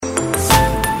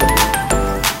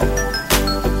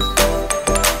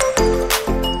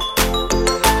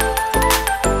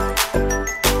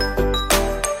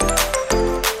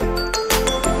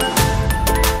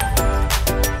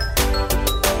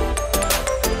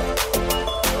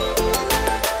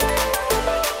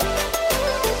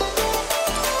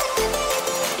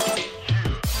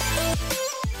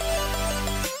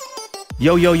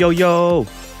Yo, yo, yo, yo.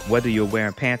 Whether you're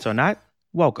wearing pants or not,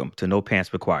 welcome to No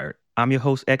Pants Required. I'm your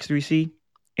host, X3C,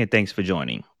 and thanks for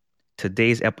joining.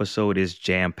 Today's episode is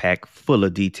jam-packed, full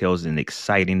of details and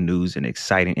exciting news and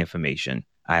exciting information.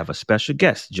 I have a special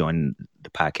guest joining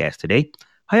the podcast today.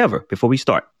 However, before we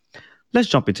start, let's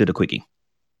jump into the quickie.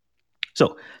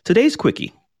 So, today's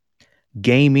quickie,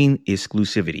 gaming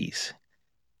exclusivities.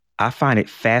 I find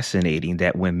it fascinating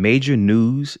that when major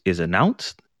news is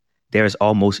announced, there is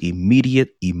almost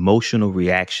immediate emotional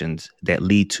reactions that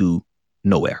lead to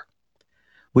nowhere,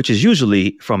 which is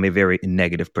usually from a very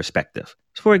negative perspective.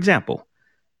 For example,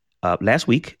 last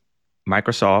week,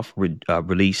 Microsoft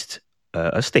released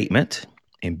a statement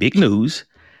in big news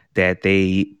that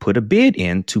they put a bid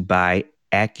in to buy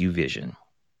Activision,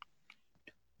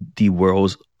 the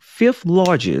world's fifth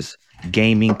largest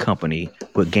gaming company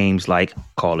with games like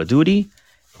Call of Duty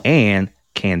and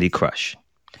Candy Crush.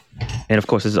 And of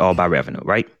course, this is all by revenue,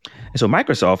 right? And so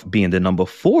Microsoft, being the number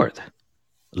fourth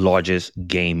largest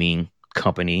gaming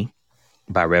company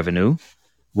by revenue,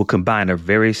 will combine a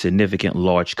very significant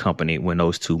large company when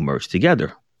those two merge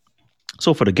together.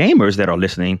 So for the gamers that are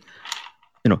listening,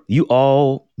 you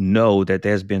all know that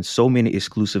there's been so many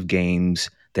exclusive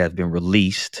games that have been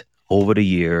released over the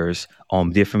years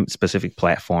on different specific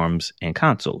platforms and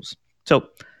consoles. So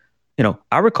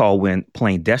I recall when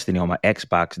playing Destiny on my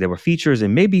Xbox, there were features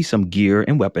and maybe some gear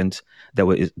and weapons that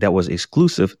was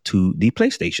exclusive to the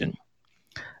PlayStation.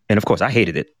 And of course, I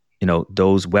hated it.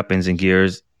 Those weapons and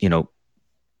gears,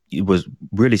 it was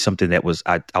really something that was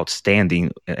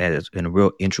outstanding and a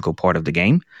real integral part of the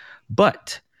game.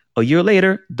 But a year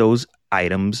later, those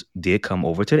items did come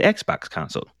over to the Xbox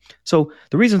console. So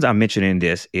the reasons I'm mentioning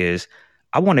this is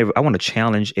I want to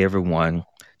challenge everyone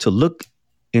to look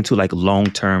into like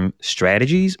long-term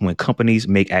strategies when companies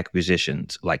make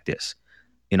acquisitions like this.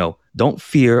 Don't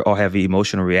fear or have an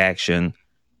emotional reaction,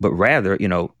 but rather,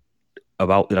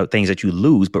 about things that you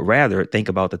lose, but rather think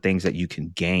about the things that you can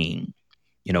gain.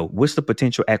 What's the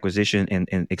potential acquisition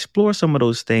and explore some of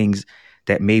those things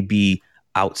that may be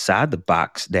outside the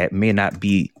box that may not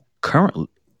be current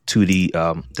to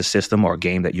the system or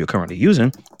game that you're currently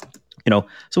using.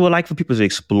 So I'd like for people to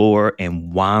explore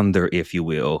and wander, if you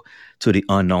will, to the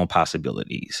unknown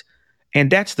possibilities.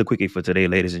 And that's the quickie for today,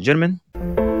 ladies and gentlemen.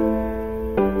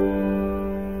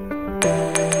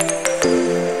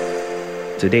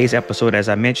 Today's episode, as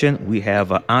I mentioned, we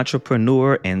have an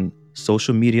entrepreneur and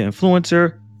social media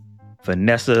influencer,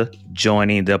 Vanessa,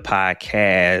 joining the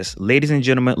podcast. Ladies and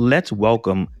gentlemen, let's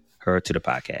welcome her to the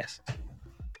podcast.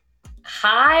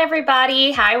 Hi,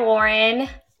 everybody. Hi, Warren.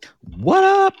 What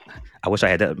up? I wish I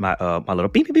had that, my little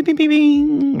beep, beep, beep, beep,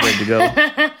 beep, ready to go.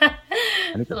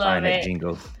 I need to find that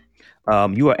jingle.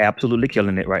 You are absolutely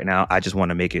killing it right now. I just want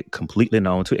to make it completely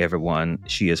known to everyone.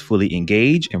 She is fully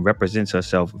engaged and represents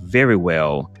herself very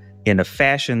well in a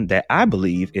fashion that I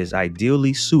believe is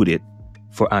ideally suited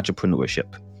for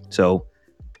entrepreneurship. So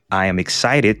I am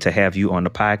excited to have you on the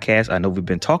podcast. I know we've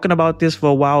been talking about this for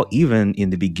a while, even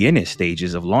in the beginning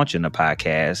stages of launching the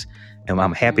podcast. And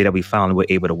I'm happy that we finally were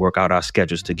able to work out our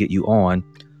schedules to get you on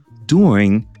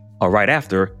during or right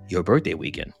after your birthday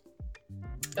weekend.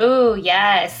 Oh,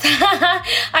 yes.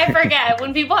 I forget.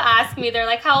 When people ask me, they're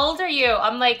like, how old are you?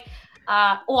 I'm like,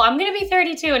 I'm going to be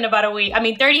 32 in about a week.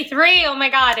 33. Oh, my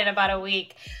God, in about a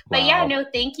week. But yeah, no,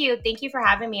 thank you. Thank you for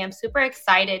having me. I'm super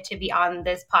excited to be on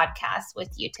this podcast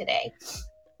with you today.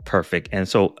 Perfect. And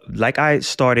so like I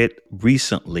started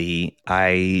recently,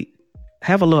 I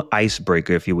have a little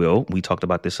icebreaker, if you will. We talked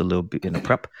about this a little bit in the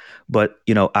prep, but,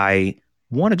 I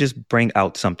want to just bring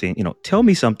out something, tell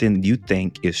me something you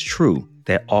think is true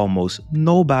that almost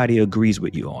nobody agrees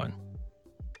with you on.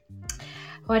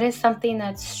 What is something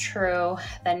that's true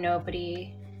that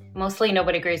mostly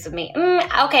nobody agrees with me?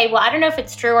 Okay, well, I don't know if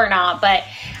it's true or not, but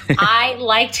I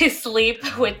like to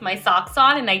sleep with my socks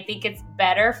on, and I think it's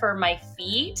better for my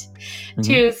feet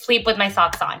to sleep with my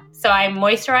socks on. So I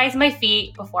moisturize my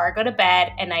feet before I go to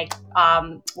bed, and I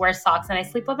wear socks, and I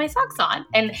sleep with my socks on.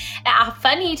 And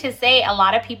funny to say, a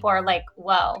lot of people are like,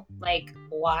 whoa, like,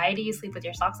 why do you sleep with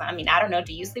your socks on? I don't know.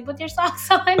 Do you sleep with your socks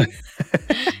on?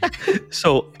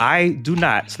 So I do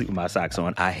not sleep with my socks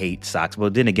on. I hate socks.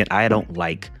 But then again, I don't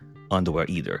like underwear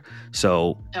either.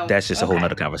 So that's just a whole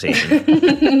nother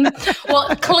conversation.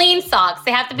 Well, clean socks.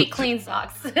 They have to be clean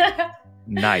socks.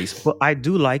 Nice. But I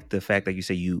do like the fact that you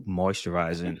say you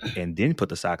moisturize and then put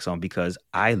the socks on, because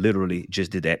I literally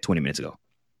just did that 20 minutes ago.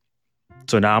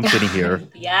 So now I'm sitting here.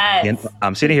 Yes.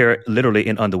 I'm sitting here literally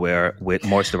in underwear with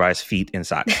moisturized feet and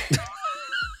socks.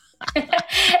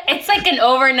 It's like an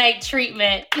overnight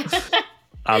treatment.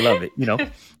 I love it.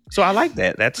 So I like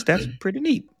that. That's pretty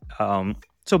neat.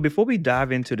 So before we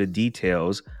dive into the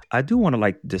details, I do want to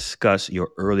like discuss your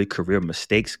early career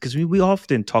mistakes because we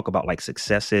often talk about like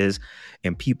successes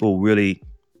and people really,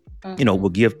 will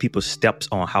give people steps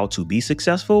on how to be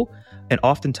successful and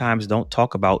oftentimes don't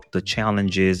talk about the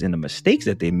challenges and the mistakes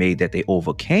that they made that they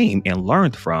overcame and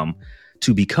learned from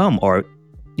to become or,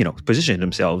 position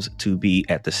themselves to be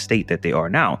at the state that they are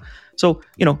now. So,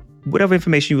 whatever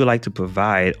information you would like to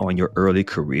provide on your early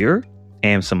career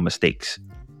and some mistakes.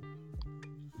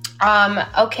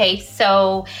 Okay,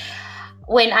 so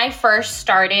when I first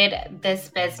started this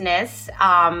business,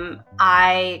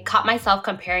 I caught myself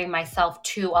comparing myself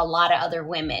to a lot of other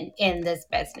women in this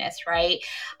business, right?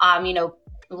 A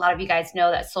lot of you guys know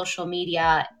that social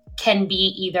media can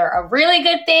be either a really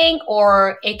good thing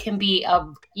or it can be a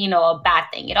bad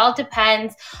thing. It all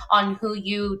depends on who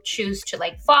you choose to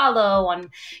like follow, on,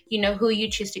 who you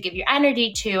choose to give your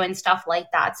energy to and stuff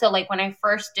like that. So like when I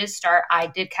first did start, I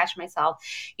did catch myself,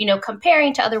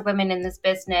 comparing to other women in this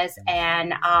business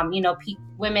and,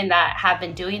 women that have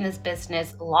been doing this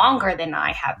business longer than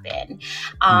I have been.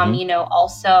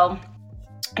 Also,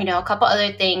 a couple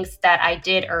other things that I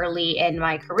did early in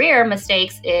my career,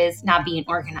 mistakes, is not being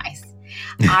organized.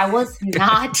 I was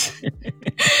not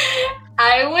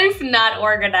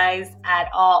organized at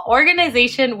all.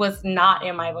 Organization was not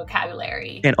in my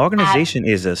vocabulary. And organization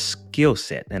is a skill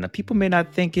set. And people may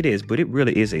not think it is, but it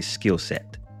really is a skill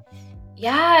set.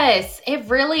 Yes, it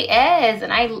really is.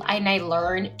 And I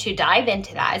learned to dive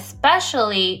into that,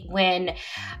 especially when,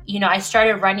 I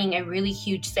started running a really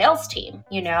huge sales team,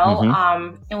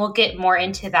 and we'll get more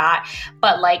into that.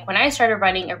 But like when I started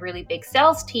running a really big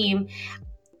sales team,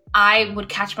 I would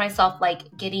catch myself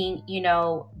like getting,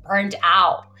 burned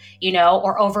out,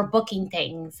 or overbooking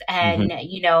things and,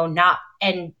 not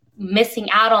and missing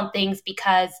out on things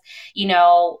because,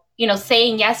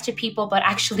 saying yes to people, but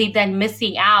actually then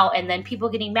missing out and then people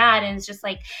getting mad. And it's just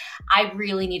like, I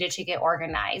really needed to get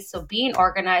organized. So being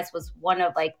organized was one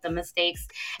of like the mistakes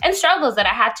and struggles that I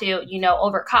had to,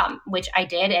 overcome, which I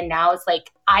did. And now it's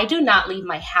like, I do not leave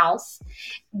my house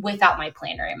without my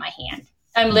planner in my hand.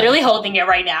 I'm literally holding it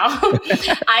right now.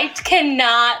 I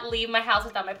cannot leave my house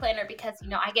without my planner because,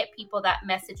 I get people that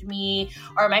message me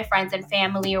or my friends and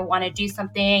family or want to do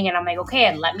something. And I'm like, okay,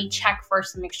 and let me check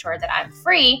first to make sure that I'm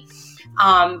free.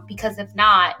 Because if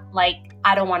not, like,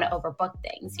 I don't want to overbook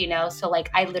things, So like,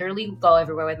 I literally go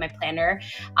everywhere with my planner.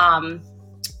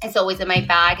 It's always in my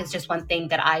bag. It's just one thing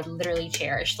that I literally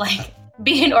cherish. Like,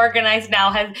 being organized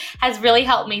now has really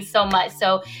helped me so much.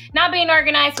 So not being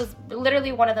organized was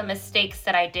literally one of the mistakes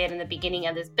that I did in the beginning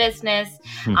of this business.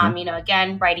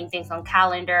 Again, writing things on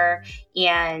calendar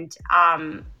and,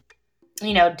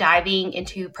 diving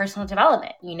into personal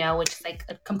development, which is like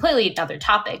a completely another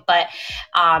topic. But,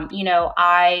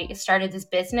 I started this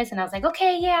business and I was like,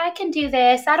 okay, yeah, I can do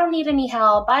this. I don't need any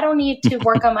help. I don't need to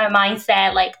work on my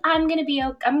mindset. Like, I'm going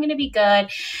to be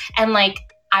good. And like,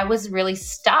 I was really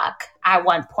stuck at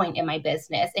one point in my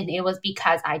business. And it was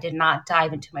because I did not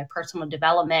dive into my personal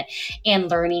development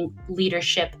and learning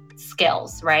leadership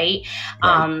skills, right?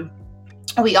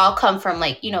 We all come from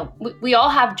like, we all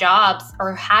have jobs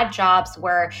or had jobs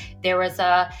where there was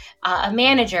a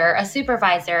manager, a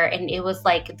supervisor, and it was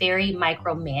like very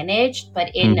micromanaged.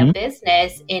 But in a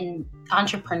business, in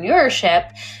entrepreneurship,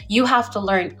 you have to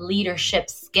learn leadership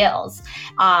skills.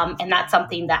 And that's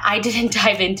something that I didn't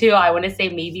dive into, I want to say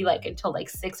maybe like until like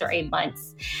 6 or 8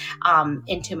 months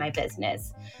into my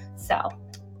business. So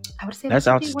I would say that's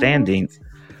outstanding.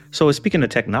 So speaking of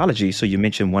technology, so you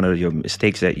mentioned one of your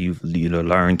mistakes that you've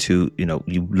learned to,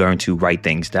 you learned to write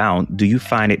things down. Do you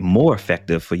find it more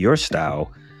effective for your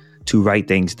style to write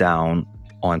things down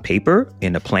on paper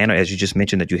in a planner, as you just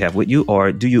mentioned that you have with you,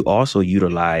 or do you also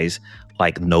utilize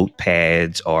like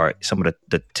notepads or some of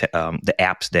the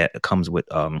apps that comes with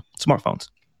smartphones?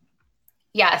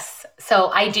 Yes. So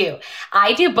I do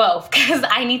both because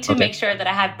I need to make sure that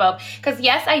I have both. Because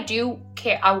yes, I do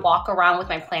care. I walk around with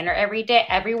my planner every day,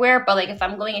 everywhere. But like if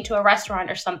I'm going into a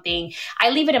restaurant or something,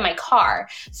 I leave it in my car.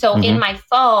 So in my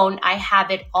phone, I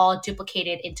have it all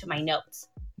duplicated into my notes.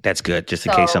 That's good. Just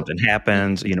in case something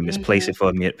happens, misplace it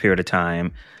for a period of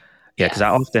time. Yeah. Because I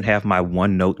often have my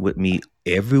OneNote with me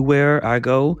everywhere I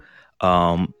go.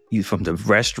 From the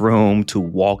restroom to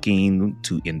walking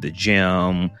to in the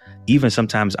gym, even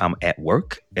sometimes I'm at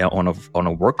work on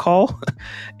a work call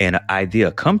and an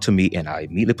idea come to me and I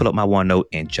immediately pull up my OneNote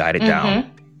and jot it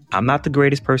down. I'm not the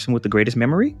greatest person with the greatest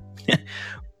memory,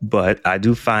 but I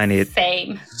do find it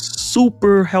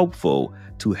super helpful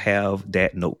to have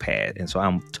that notepad. And so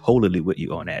I'm totally with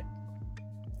you on that.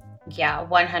 Yeah,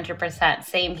 100%.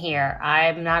 Same here.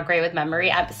 I'm not great with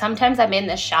memory. Sometimes I'm in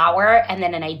the shower and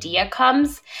then an idea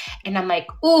comes and I'm like,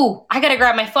 ooh, I got to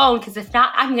grab my phone because if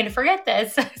not, I'm going to forget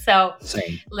this. So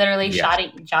Same. literally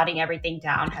Yes. jotting everything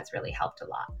down has really helped a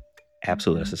lot.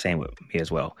 Absolutely. It's the same with me as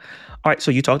well. All right.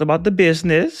 So you talked about the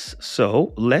business.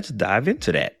 So let's dive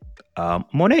into that.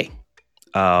 Monet,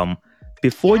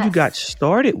 before you got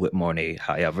started with Monet,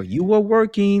 however, you were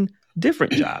working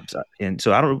different jobs. And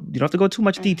so you don't have to go too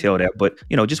much detail there, but,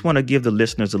 just want to give the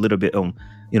listeners a little bit on,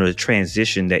 the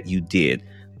transition that you did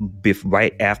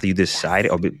right after you decided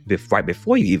or right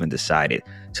before you even decided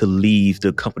to leave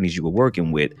the companies you were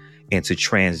working with and to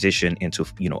transition into,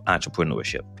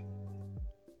 entrepreneurship.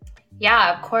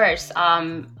 Yeah, of course.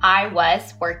 I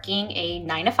was working a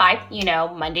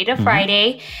 9-to-5, Monday to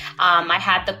Friday. I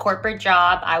had the corporate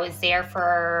job. I was there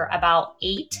for about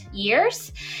 8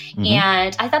 years.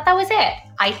 And I thought that was it.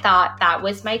 I thought that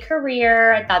was my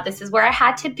career. I thought this is where I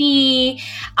had to be,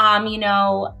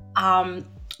 but,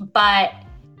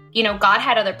 God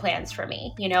had other plans for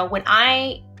me.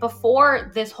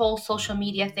 Before this whole social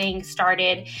media thing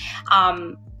started,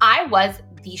 I was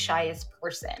the shyest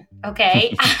person.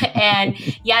 Okay. And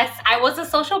yes, I was a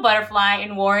social butterfly,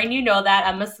 and Warren, you know that.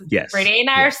 Renee and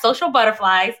I are social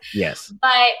butterflies. Yes.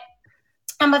 But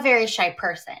I'm a very shy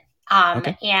person.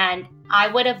 And I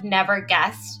would have never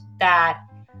guessed that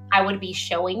I would be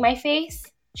showing my face,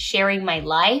 sharing my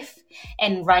life,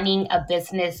 and running a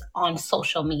business on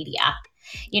social media.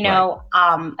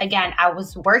 Again, I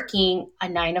was working a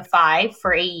 9-to-5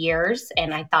 for 8 years,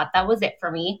 and I thought that was it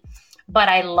for me. But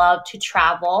I love to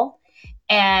travel.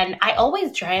 And I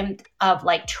always dreamed of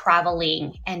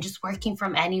traveling and just working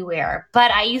from anywhere.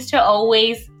 But I used to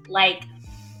always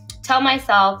tell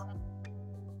myself,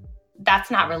 that's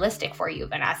not realistic for you,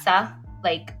 Vanessa.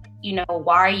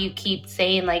 Why you keep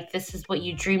saying this is what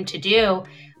you dream to do,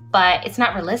 but it's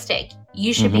not realistic.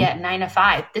 You should be at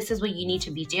 9-to-5. This is what you need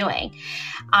to be doing.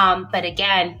 But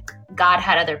again, God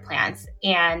had other plans,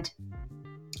 and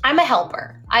I'm a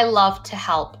helper. I love to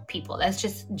help people. That's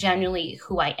just genuinely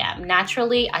who I am.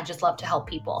 Naturally, I just love to help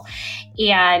people.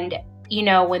 And,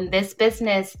 when this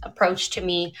business approached to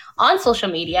me on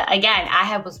social media, again,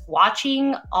 was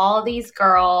watching all these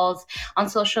girls on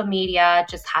social media,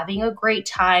 just having a great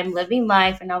time, living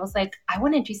life. And I was like, I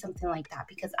want to do something like that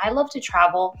because I love to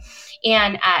travel.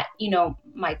 And at,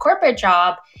 my corporate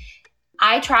job,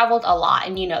 I traveled a lot,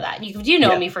 and you know that. You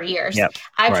know me for years. Yep.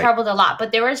 I've traveled a lot,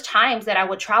 but there was times that I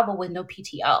would travel with no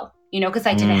PTO, because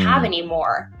I didn't have any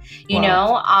more,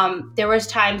 there was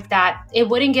times that it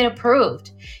wouldn't get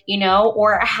approved,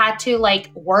 or I had to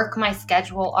work my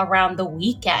schedule around the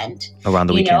weekend.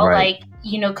 Right.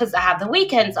 Because I have the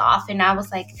weekends off, and I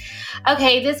was like,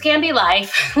 okay, this can't be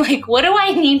life. What do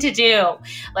I need to do?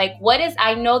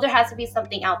 I know there has to be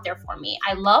something out there for me.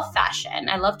 I love fashion.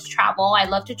 I love to travel. I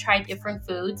love to try different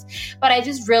foods, but I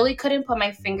just really couldn't put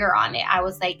my finger on it. I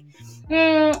was like,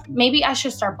 maybe I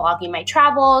should start blogging my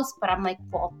travels, but I'm like,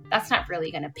 well, that's not really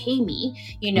going to pay me,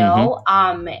 and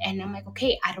I'm like,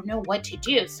 okay, I don't know what to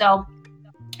do. So,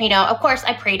 of course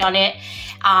I prayed on it.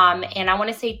 And I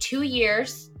want to say 3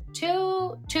 years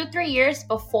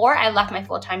before I left my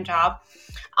full-time job,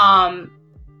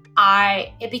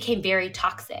 it became very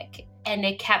toxic, and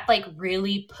it kept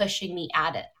really pushing me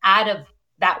out of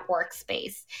that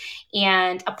workspace.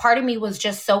 And a part of me was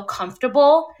just so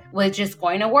comfortable with just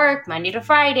going to work Monday to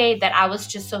Friday that I was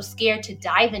just so scared to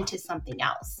dive into something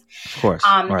else. Of course.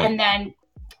 Right. And then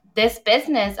this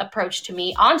business approached to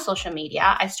me on social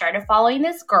media. I started following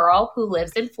this girl who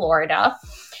lives in Florida,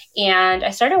 and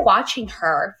I started watching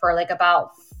her for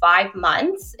about 5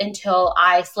 months until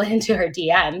I slid into her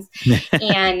DMs.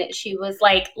 And she was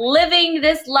living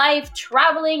this life,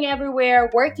 traveling everywhere,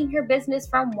 working her business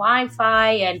from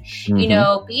Wi-Fi, and,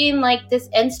 being this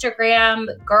Instagram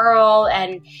girl,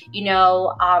 and,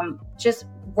 just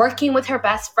working with her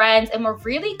best friends. And what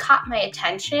really caught my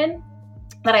attention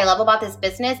that I love about this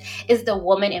business is the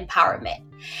woman empowerment.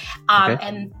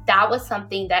 And that was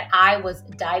something that I was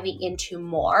diving into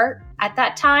more at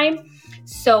that time.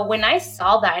 So when I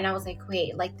saw that, and I was like,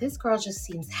 wait, this girl just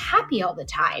seems happy all the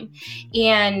time.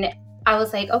 And I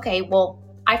was like, okay, well,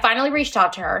 I finally reached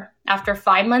out to her after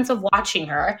 5 months of watching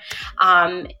her.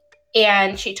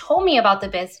 And she told me about the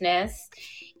business,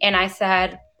 and I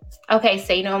said, okay,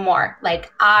 say no more.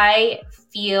 I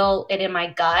feel it in my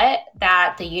gut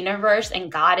that the universe and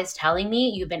God is telling me,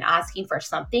 you've been asking for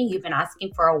something. You've been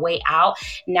asking for a way out.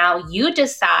 Now you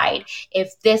decide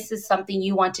if this is something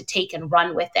you want to take and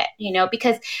run with it,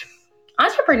 because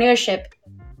entrepreneurship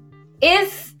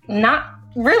is not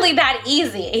really that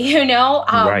easy,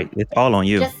 Right. It's all on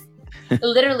you.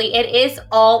 Literally, it is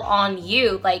all on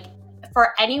you. Like,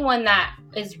 for anyone that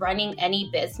is running any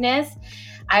business,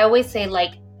 I always say,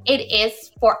 like, it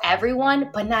is for everyone,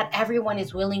 but not everyone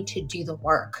is willing to do the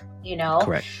work, you know?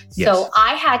 Correct. So Yes.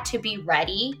 I had to be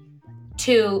ready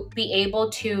to be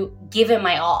able to give it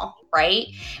my all, right?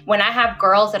 When I have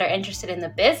girls that are interested in the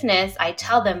business, I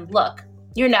tell them, look,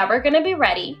 you're never going to be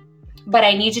ready, but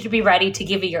I need you to be ready to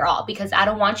give it your all, because I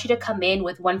don't want you to come in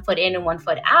with 1 foot in and 1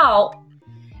 foot out,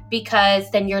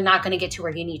 because then you're not going to get to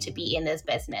where you need to be in this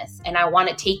business. And I want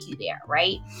to take you there,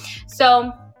 right?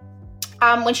 So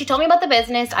when she told me about the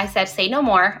business, I said, say no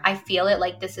more. I feel it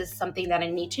like this is something that I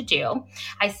need to do.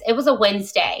 It was a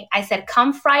Wednesday. I said,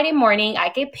 come Friday morning, I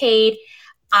get paid.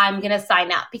 I'm going to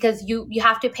sign up, because you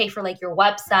have to pay for like your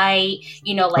website,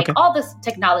 you know, like all this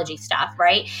technology stuff,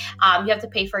 right? You have to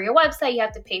pay for your website. You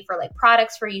have to pay for like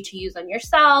products for you to use on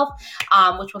yourself,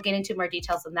 which we'll get into more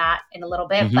details on that in a little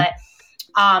bit. But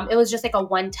it was just like a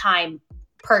one-time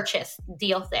purchase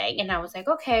deal thing. And I was like,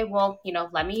 okay, well, you know,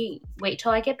 let me wait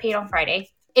till I get paid on Friday.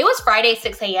 It was Friday,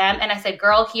 6 a.m. And I said,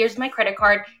 girl, here's my credit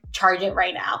card. Charge it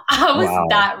right now. I was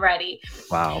that ready.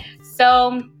 Wow.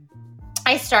 So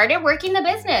I started working the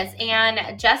business,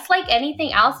 and just like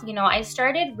anything else, you know, I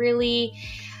started really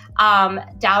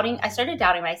doubting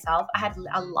myself. I had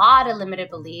a lot of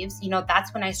limited beliefs. You know,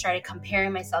 that's when I started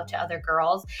comparing myself to other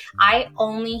girls. I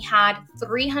only had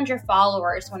 300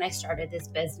 followers when I started this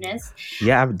business.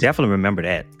 Yeah, I definitely remember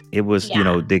that. It was, you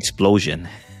know, the explosion.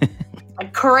 A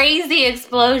crazy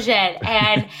explosion.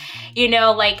 And, you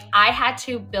know, like I had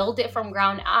to build it from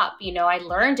ground up. You know, I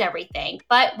learned everything.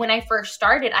 But when I first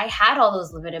started, I had all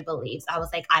those limited beliefs. I was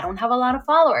like, I don't have a lot of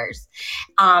followers.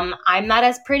 I'm not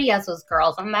as pretty as those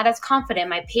girls. I'm not as confident.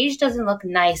 My page doesn't look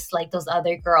nice like those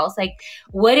other girls. Like,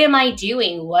 what am I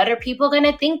doing? What are people going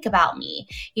to think about me?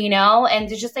 You know, and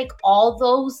there's just like all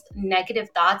those negative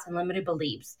thoughts and limited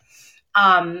beliefs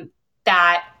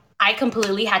that I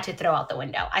completely had to throw out the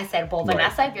window. I said, well,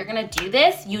 Vanessa, if you're going to do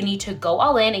this, you need to go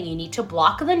all in, and you need to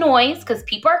block the noise, because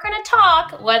people are going to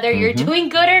talk whether you're doing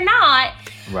good or not.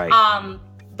 Right.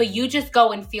 But you just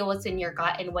go and feel what's in your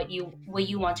gut and what you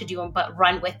want to do, but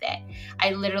run with it.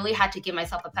 I literally had to give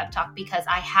myself a pep talk, because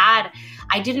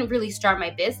I didn't really start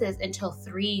my business until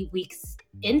 3 weeks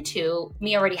into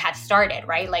me already had started,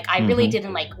 right? Like I really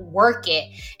didn't like work it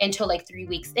until like 3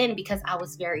 weeks in, because I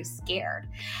was very scared.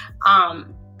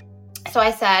 So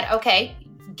I said, okay,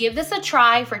 give this a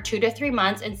try for 2 to 3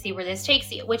 months and see where this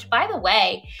takes you. Which, by the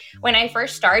way, when I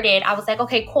first started, I was like,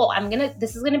 okay, cool.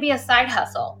 This is going to be a side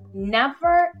hustle.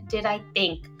 Never did I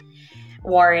think,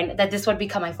 Warren, that this would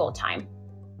become my full time.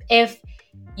 If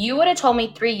you would have told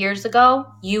me 3 years ago,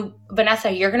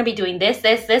 Vanessa, you're going to be doing this,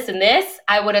 this, this, and this,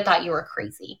 I would have thought you were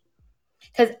crazy.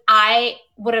 Because I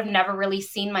would have never really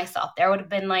seen myself there. I would have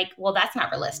been like, well, that's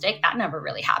not realistic. That never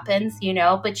really happens, you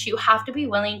know? But you have to be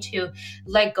willing to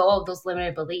let go of those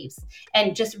limited beliefs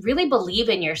and just really believe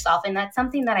in yourself. And that's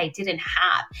something that I didn't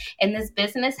have. And this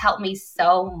business helped me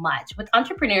so much. With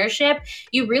entrepreneurship,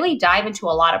 you really dive into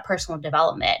a lot of personal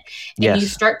development. And you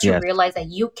start to realize that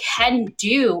you can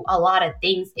do a lot of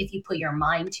things if you put your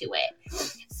mind to it.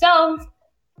 So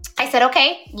I said,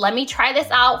 okay, let me try this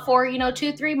out for,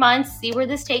 2-3 months, see where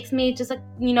this takes me. Just a,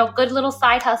 good little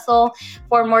side hustle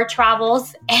for more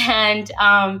travels. And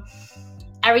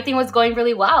everything was going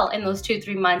really well in those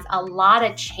 2-3 months. A lot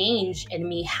of change in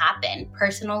me happened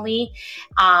personally,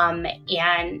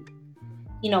 and,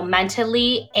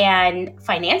 mentally and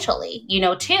financially,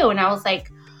 too. And I was like,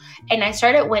 and I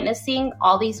started witnessing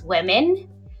all these women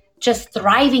just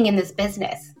thriving in this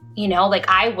business. Like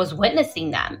I was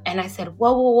witnessing them, and I said,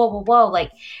 whoa.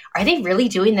 Like, are they really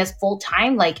doing this full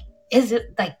time? Like, is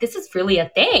it like, this is really a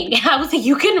thing? I was like,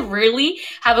 you can really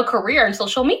have a career in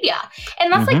social media.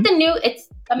 And that's like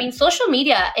social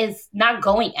media is not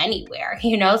going anywhere,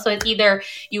 so it's either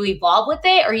you evolve with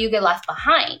it or you get left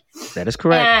behind. That is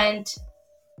correct.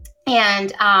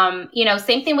 And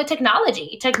same thing with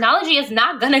technology. Technology is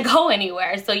not going to go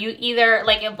anywhere. So you either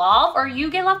like evolve or you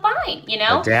get left behind,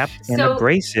 Adapt and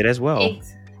embrace it as well.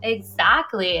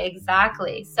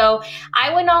 Exactly. So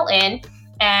I went all in,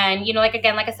 and, like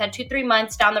I said, 2-3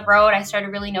 months down the road, I started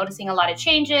really noticing a lot of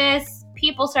changes.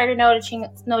 People started noticing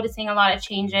a lot of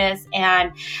changes,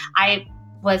 and I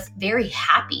was very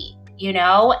happy,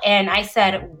 and I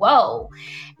said, whoa,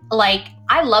 like,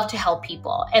 I love to help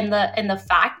people. And the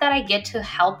fact that I get to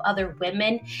help other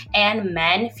women and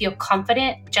men feel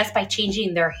confident just by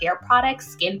changing their hair products,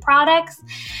 skin products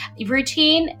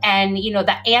routine, and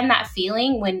that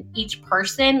feeling when each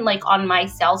person like on my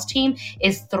sales team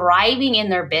is thriving in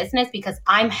their business because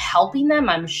I'm helping them,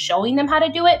 I'm showing them how to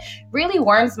do it, really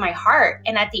warms my heart.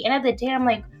 And at the end of the day, I'm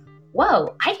like,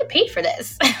 whoa, I get paid for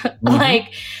this. Mm-hmm.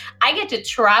 Like, I get to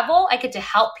travel. I get to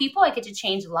help people. I get to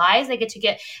change lives. I get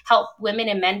to help women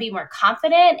and men be more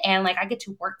confident. And like, I get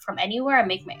to work from anywhere and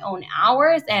make my own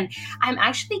hours. And I'm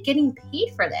actually getting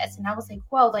paid for this. And I was like,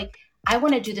 whoa, like, I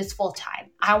want to do this full time.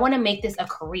 I want to make this a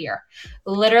career.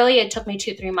 Literally, it took me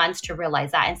 2-3 months to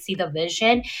realize that and see the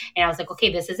vision. And I was like,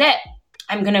 okay, this is it.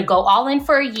 I'm going to go all in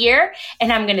for a year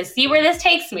and I'm going to see where this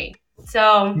takes me.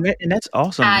 So, and that's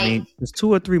awesome. I mean, it's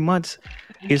 2 or 3 months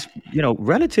is,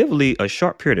 relatively a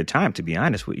short period of time, to be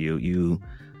honest with you. You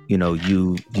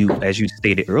as you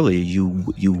stated earlier,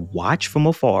 you watch from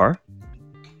afar,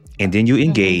 and then you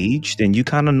engage, then you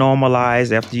kind of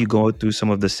normalize after you go through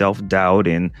some of the self-doubt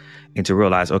and to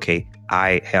realize, okay,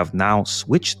 I have now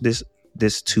switched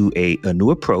this to a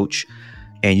new approach.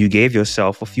 And you gave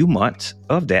yourself a few months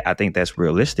of that. I think that's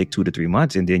realistic, 2 to 3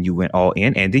 months. And then you went all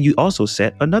in. And then you also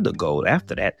set another goal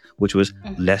after that, which was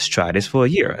let's try this for a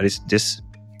year. This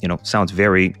sounds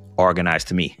very organized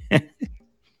to me.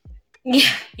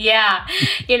 Yeah.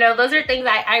 Those are things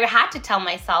I had to tell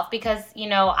myself because,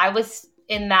 I was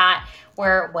in that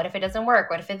where what if it doesn't work?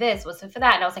 What if it this? What if it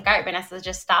that? And I was like, all right, Vanessa,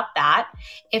 just stop that.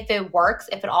 If it works,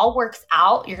 if it all works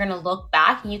out, you're going to look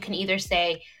back and you can either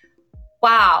say,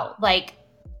 wow, like,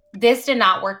 this did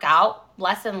not work out.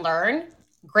 Lesson learned.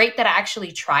 Great that I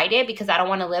actually tried it because I don't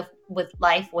want to live with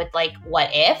life with like, what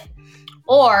if?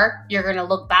 Or you're going to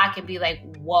look back and be like,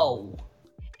 whoa.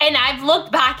 And I've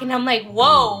looked back and I'm like,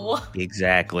 whoa.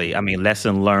 Exactly. I mean,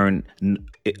 lesson learned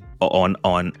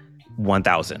on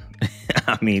 1,000.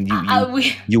 I mean,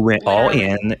 you went all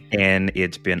in and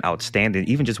it's been outstanding.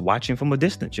 Even just watching from a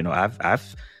distance,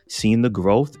 I've seen the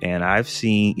growth and I've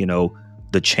seen,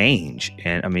 the change.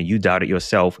 And I mean, you doubted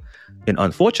yourself, and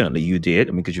unfortunately you did.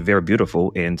 I mean, because you're very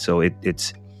beautiful. And so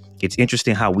it's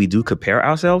interesting how we do compare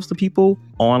ourselves to people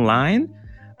online.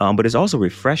 But it's also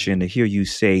refreshing to hear you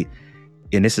say,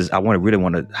 and this is, I really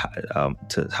want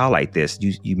to highlight this.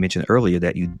 You mentioned earlier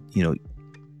that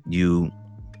you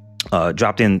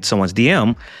dropped in someone's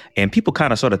DM and people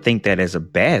kind of sort of think that as a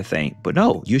bad thing, but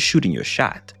no, you're shooting your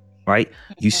shot. Right?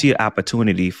 You see an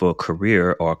opportunity for a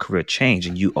career or a career change,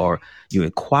 and you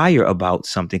inquire about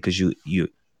something because you're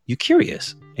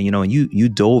curious, and and you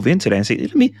dove into that and say,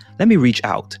 let me reach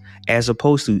out, as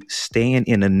opposed to staying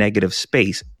in a negative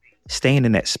space, staying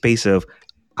in that space of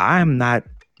I'm not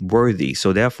worthy,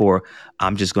 so therefore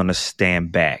I'm just going to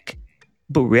stand back.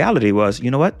 But reality was,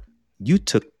 you know what? You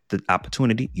took the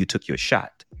opportunity, you took your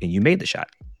shot, and you made the shot.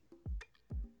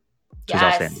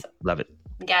 Yes. Love it.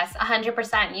 Yes,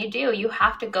 100%. You do. You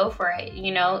have to go for it.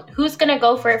 Who's going to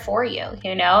go for it for you?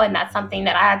 And that's something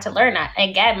that I had to learn.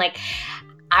 Again, like,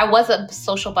 I was a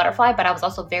social butterfly, but I was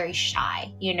also very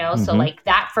shy, So like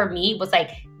that for me was like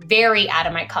very out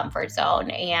of my comfort zone.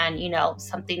 And,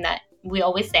 something that we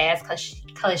always say as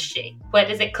cliche. What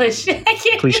is it? Cliche? I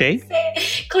can't cliche? Even say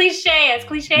it. Cliche. As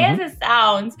cliche as it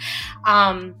sounds.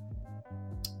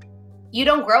 You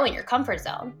don't grow in your comfort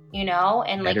zone,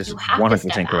 and like you have 100% to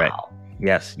step correct. out.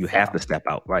 Yes, you have to step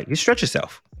out, right? You stretch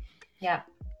yourself. Yeah.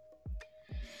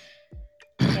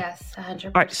 Yes, 100%.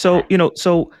 All right,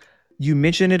 so you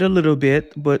mentioned it a little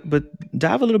bit, but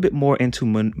dive a little bit more into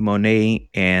Monat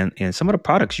and some of the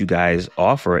products you guys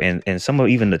offer and some of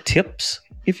even the tips,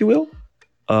 if you will,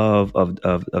 of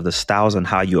the styles and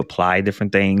how you apply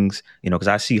different things. Because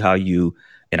I see how you,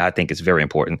 and I think it's very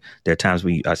important. There are times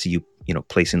when I see you,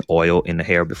 placing oil in the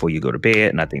hair before you go to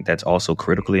bed, and I think that's also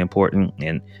critically important.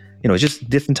 And it's just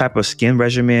different type of skin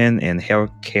regimen and hair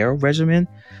care regimen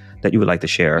that you would like to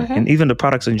share, and even the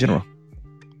products in general.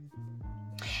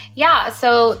 Yeah,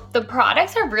 so the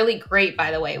products are really great, by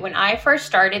the way. When I first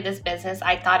started this business,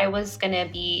 I thought it was going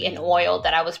to be an oil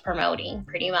that I was promoting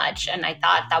pretty much. And I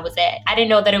thought that was it. I didn't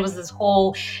know that it was this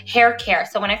whole hair care.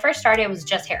 So when I first started, it was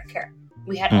just hair care.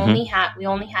 We only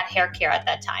had hair care at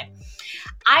that time.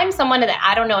 I'm someone that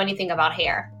I don't know anything about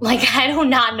hair. Like, I do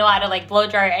not know how to like blow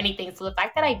dry or anything. So the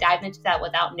fact that I dived into that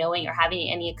without knowing or having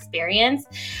any experience,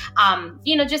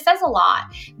 just says a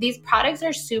lot. These products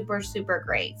are super, super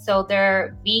great. So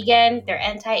they're vegan, they're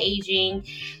anti-aging.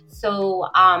 So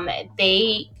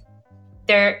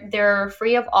they're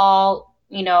free of all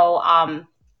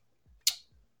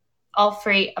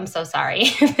free. I'm so sorry.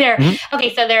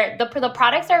 Okay. So the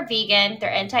products are vegan.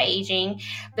 They're anti-aging.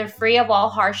 They're free of all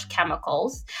harsh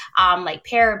chemicals, like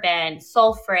paraben,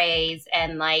 sulfates,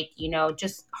 and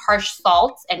just harsh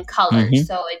salts and colors.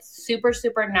 So it's super,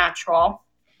 super natural.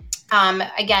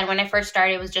 Again, when I first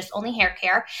started, it was just only hair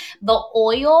care. The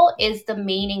oil is the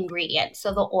main ingredient.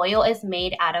 So the oil is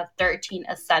made out of 13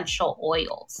 essential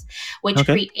oils, which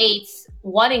creates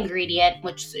one ingredient,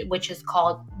 which is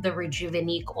called the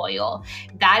Rejuvenique oil.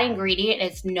 That ingredient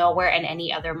is nowhere in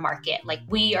any other market. Like,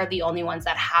 we are the only ones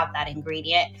that have that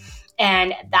ingredient.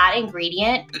 And that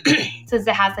ingredient, since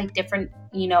it has like different,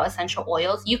 essential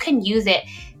oils, you can use it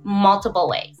multiple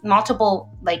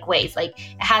ways. Like,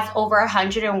 it has over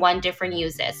 101 different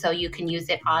uses. So you can use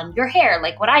it on your hair,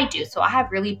 like what I do. So I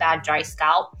have really bad dry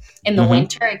scalp. In the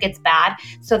winter, it gets bad.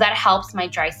 So that helps my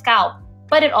dry scalp.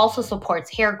 But it also supports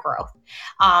hair growth.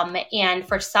 And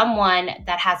for someone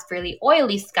that has really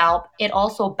oily scalp, it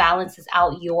also balances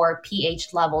out your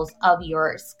pH levels of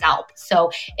your scalp.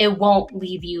 So it won't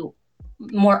leave you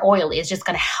more oily. It's just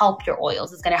going to help your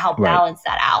oils. It's going to help balance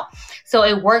that out. So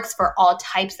it works for all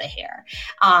types of hair.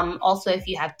 Also, if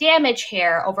you have damaged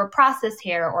hair, overprocessed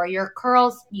hair, or your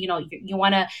curls,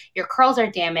 your curls are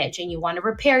damaged and you want to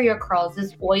repair your curls,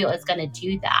 this oil is going to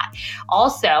do that.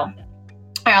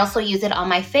 I also use it on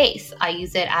my face. I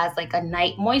use it as like a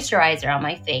night moisturizer on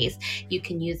my face. You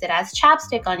can use it as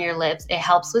chapstick on your lips. It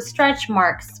helps with stretch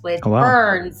marks, with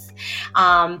burns,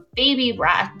 baby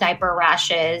diaper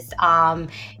rashes.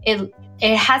 It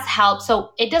has helped.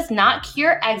 So it does not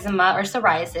cure eczema or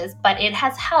psoriasis, but it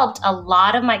has helped a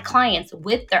lot of my clients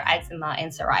with their eczema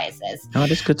and psoriasis. Oh,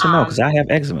 that's good to know, because I have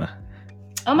eczema.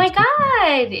 Oh my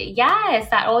God. Yes,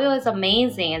 that oil is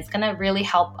amazing. It's going to really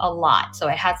help a lot. So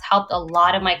it has helped a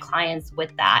lot of my clients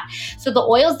with that. So the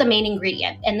oil is the main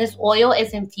ingredient, and this oil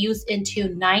is infused into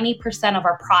 90% of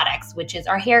our products, which is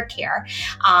our hair care.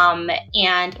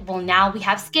 Now we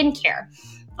have skincare.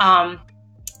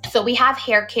 So we have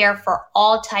hair care for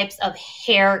all types of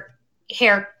hair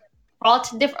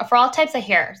for all types of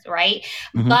hairs, right?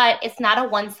 Mm-hmm. But it's not a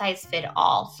one size fit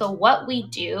all. So what we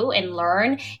do and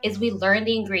learn is we learn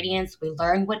the ingredients, we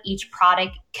learn what each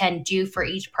product can do for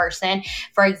each person.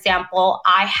 For example,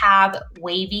 I have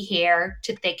wavy hair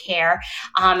to thick hair,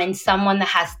 and someone that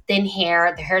has thin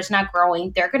hair, their hair's not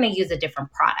growing, they're going to use a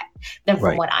different product than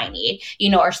for what I need,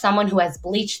 or someone who has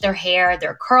bleached their hair,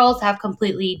 their curls have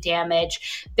completely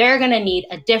damaged, they're going to need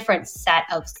a different set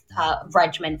of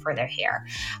regimen for their hair.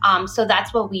 So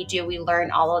that's what we do. We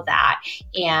learn all of that.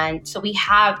 And so we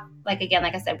have, like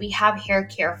I said, we have hair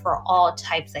care for all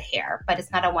types of hair, but it's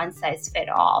not a one size fit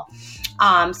all.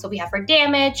 So we have for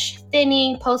damage,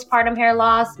 thinning, postpartum hair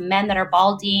loss, men that are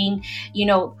balding.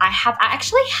 I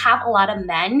actually have a lot of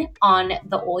men on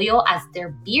the oil as their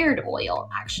beard oil,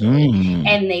 actually.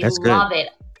 And they love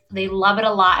it. They love it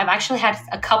a lot. I've actually had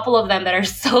a couple of them that are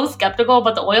so skeptical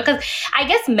about the oil, because I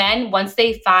guess men, once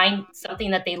they find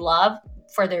something that they love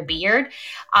for their beard,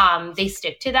 they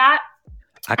stick to that.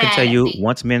 I can tell you,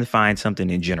 once men find something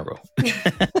in general,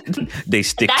 they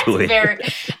stick to it.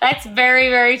 That's very,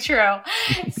 very true.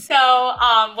 So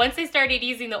once they started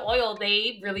using the oil,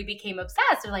 they really became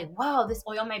obsessed. They're like, whoa, this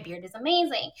oil on my beard is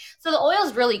amazing. So the oil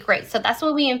is really great. So that's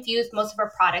what we infuse most of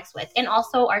our products with. And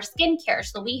also our skincare.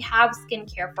 So we have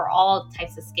skincare for all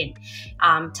types of skin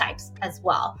types as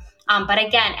well. But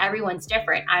again, everyone's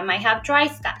different. I might have dry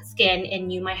skin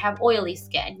and you might have oily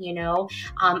skin,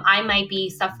 I might be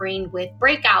suffering with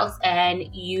breakouts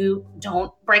and you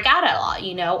don't break out at all,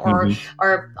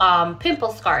 or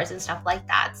pimple scars and stuff like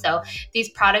that. So these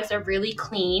products are really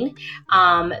clean.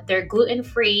 They're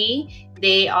gluten-free.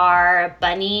 They are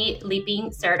Bunny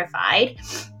Leaping certified.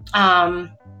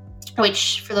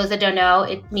 Which, for those that don't know,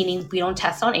 it meaning we don't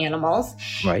test on animals.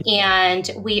 Right. And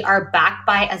we are backed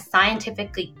by a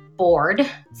scientifically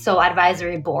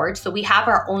advisory board. So we have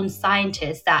our own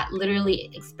scientists that literally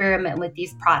experiment with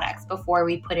these products before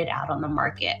we put it out on the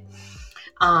market.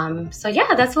 That's a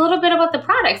little bit about the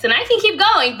products, and I can keep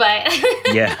going, but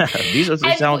yeah, these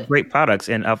sound great products,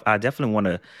 and I definitely want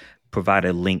to provide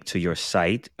a link to your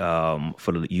site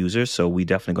for the users. So we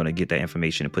definitely going to get that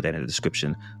information and put that in the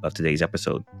description of today's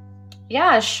episode.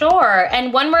 Yeah, sure.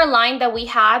 And one more line that we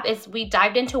have is we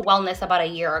dived into wellness about a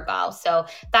year ago. So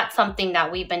that's something that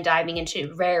we've been diving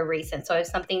into very recent. So if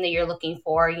something that you're looking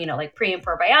for, like pre and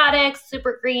probiotics,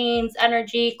 super greens,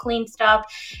 energy, clean stuff,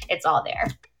 it's all there.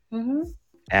 Mm-hmm.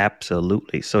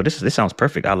 Absolutely. So this sounds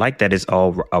perfect. I like that it's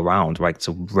all around, right? It's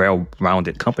a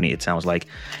well-rounded company, it sounds like,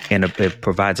 and it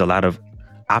provides a lot of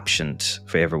options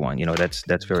for everyone.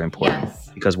 That's very important,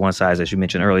 because one size, as you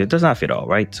mentioned earlier, does not fit all,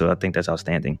 right? So I think that's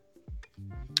outstanding.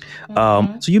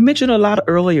 So you mentioned a lot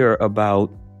earlier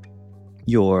about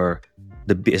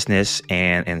the business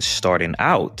and starting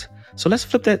out. So let's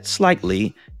flip that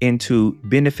slightly into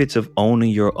benefits of owning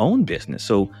your own business.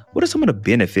 So what are some of the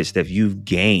benefits that you've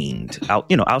gained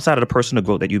outside of the personal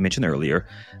growth that you mentioned earlier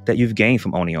that you've gained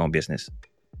from owning your own business?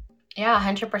 Yeah,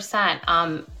 100%.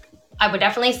 I would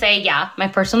definitely say, my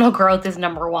personal growth is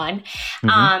number one.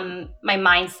 My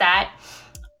mindset.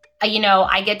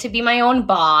 I get to be my own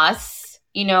boss.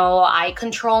 I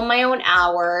control my own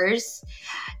hours.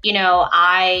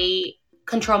 I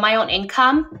control my own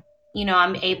income.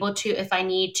 I'm able to, if I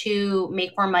need to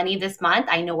make more money this month,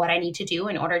 I know what I need to do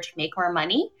in order to make more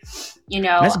money.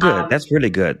 That's good. That's really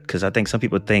good. Because I think some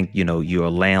people think, you're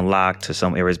landlocked to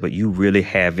some areas, but you really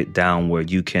have it down where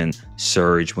you can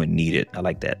surge when needed. I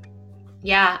like that.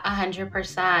 Yeah,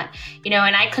 100%.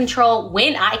 And I control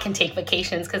when I can take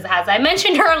vacations. Because as I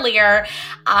mentioned earlier,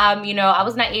 I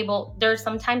was not able, there's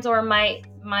some times where my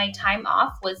time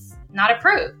off was not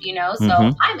approved,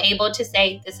 so I'm able to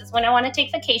say, this is when I want to take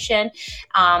vacation.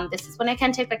 This is when I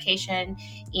can take vacation,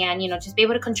 and, just be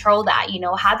able to control that,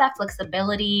 have that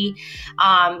flexibility.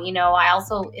 I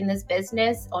also, in this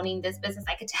business, owning this business,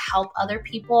 I get to help other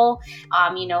people,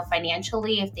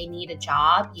 financially, if they need a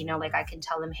job, like I can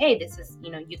tell them, hey, this is,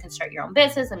 you can start your own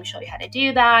business. Let me show you how to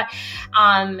do that.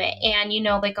 And,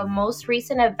 like a most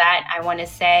recent event, I want to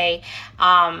say,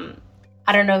 I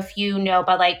don't know if you know,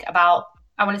 but like about,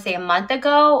 I want to say a month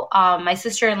ago, my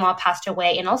sister-in-law passed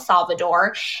away in El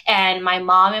Salvador, and my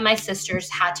mom and my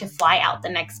sisters had to fly out the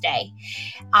next day.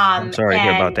 I'm sorry to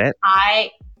hear about that.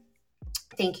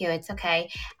 Thank you. It's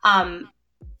okay.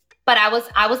 But I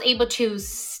was able to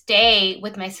stay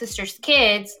with my sister's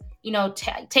kids,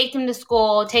 take them to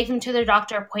school, take them to their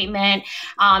doctor appointment.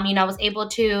 I was able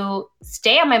to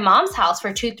stay at my mom's house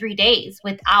for 2-3 days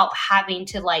without having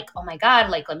to oh my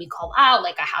God, let me call out.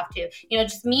 I have to,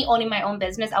 just me owning my own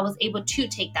business. I was able to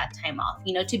take that time off,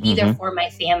 to be there for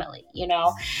my family,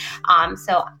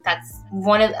 so that's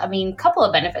one of, couple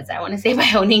of benefits I want to say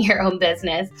by owning your own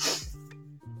business.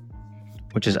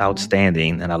 Which is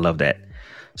outstanding. And I love that.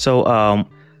 So,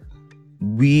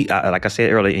 we, like I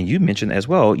said earlier, and you mentioned as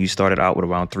well, you started out with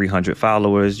around 300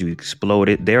 followers. You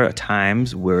exploded. There are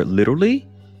times where literally,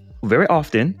 very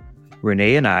often,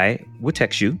 Renee and I would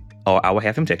text you, or I would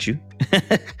have him text you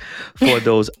for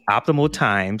those optimal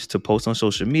times to post on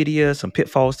social media, some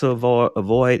pitfalls to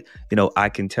avoid. I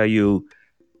can tell you,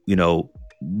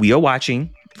 we are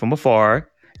watching from afar.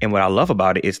 And what I love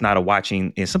about it, it's not a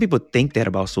watching. And some people think that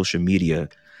about social media,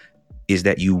 is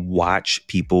that you watch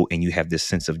people and you have this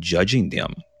sense of judging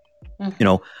them.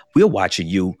 We're watching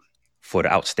you for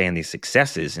the outstanding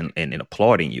successes and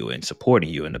applauding you and supporting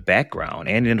you in the background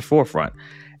and in the forefront.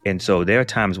 And so there are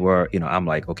times where, I'm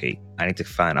like, okay, I need to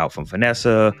find out from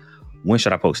Vanessa, when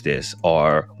should I post this?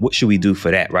 Or what should we do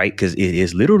for that, right? Because it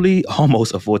is literally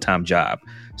almost a full-time job.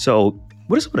 So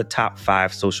what are some of the top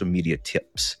 5 social media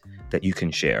tips that you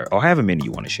can share, or however many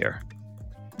you want to share?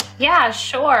 Yeah,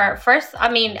 sure. First,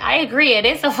 I agree. It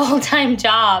is a full-time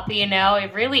job,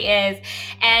 it really is.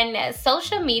 And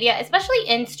social media, especially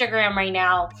Instagram right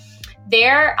now,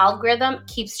 their algorithm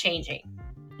keeps changing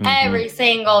every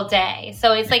single day.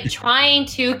 So it's like trying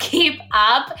to keep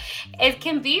up.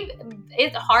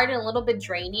 It's hard and a little bit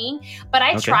draining, but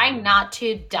I try not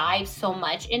to dive so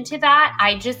much into that.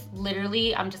 I'm just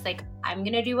like, I'm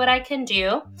going to do what I can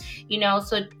do,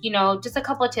 so, just a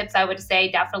couple of tips I would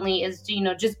say definitely is,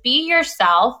 just be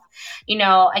yourself.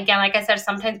 Again, like I said,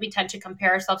 sometimes we tend to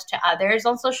compare ourselves to others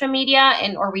on social media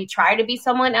or we try to be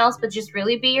someone else, but just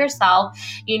really be yourself,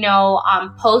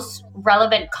 post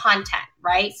relevant content.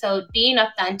 Right? So being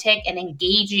authentic and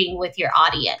engaging with your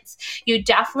audience. You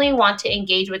definitely want to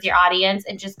engage with your audience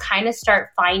and just kind of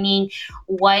start finding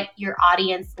what your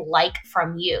audience like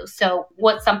from you. So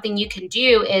what's something you can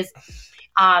do is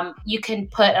you can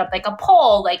put up a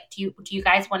poll, do you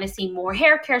guys want to see more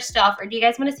hair care stuff, or do you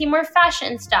guys want to see more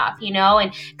fashion stuff,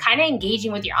 and kind of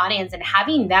engaging with your audience and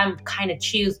having them kind of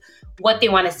choose what they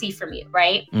want to see from you,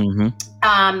 right?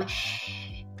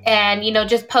 And,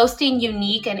 just posting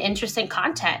unique and interesting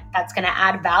content that's going to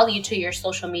add value to your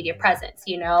social media presence,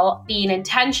 being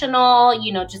intentional,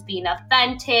 just being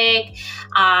authentic,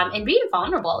 and being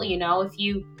vulnerable, if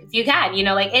you can,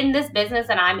 in this business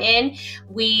that I'm in,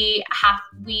 we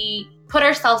put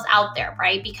ourselves out there,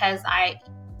 right? Because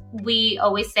we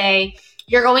always say,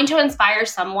 you're going to inspire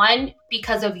someone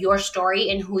because of your story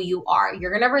and who you are.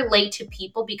 You're going to relate to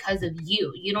people because of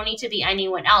you. You don't need to be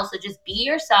anyone else. So just be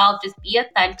yourself, just be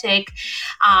authentic.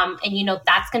 And,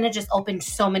 that's going to just open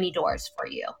so many doors for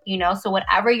you, so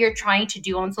whatever you're trying to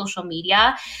do on social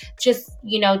media, just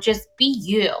be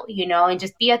you, and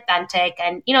just be authentic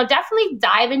and, definitely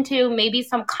dive into maybe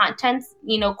some content,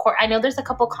 I know there's a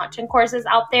couple content courses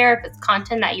out there if it's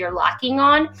content that you're lacking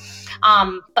on.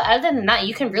 But other than that,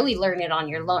 you can really learn it on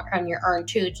your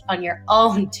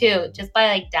own too, just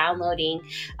by downloading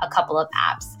a couple of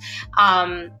apps.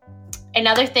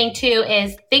 Another thing too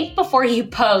is think before you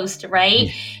post,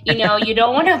 right? You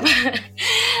don't want to,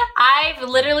 I've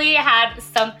literally had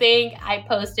something I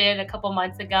posted a couple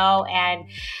months ago, and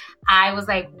I was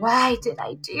like, why did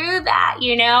I do that?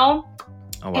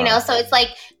 Oh, wow. You know, so it's like,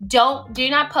 do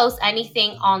not post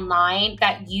anything online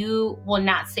that you will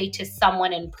not say to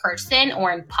someone in person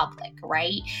or in public,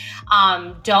 right?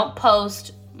 Don't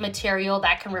post material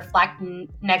that can reflect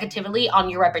negatively on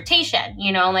your reputation.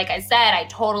 Like I said, I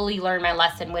totally learned my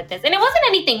lesson with this, and it wasn't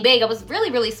anything big. It was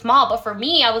really, really small. But for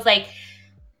me, I was like,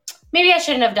 maybe I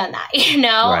shouldn't have done that,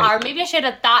 Right. or maybe I should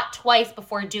have thought twice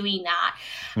before doing that.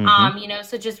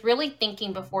 So just really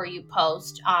thinking before you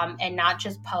post, and not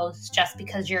just post just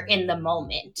because you're in the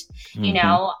moment,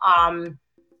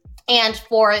 and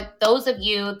for those of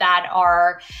you that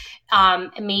are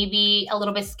maybe a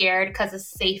little bit scared because of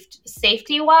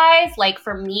safety wise, like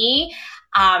for me,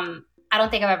 I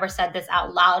don't think I've ever said this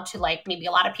out loud to like maybe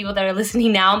a lot of people that are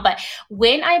listening now, but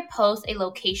when I post a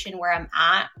location where I'm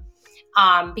at,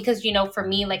 because, for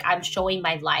me, like I'm showing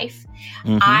my life,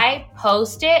 I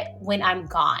post it when I'm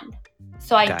gone.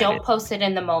 So I don't post it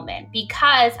in the moment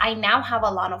because I now have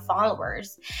a lot of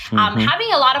followers.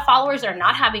 Having a lot of followers or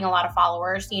not having a lot of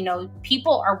followers,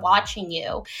 people are watching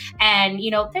you, and,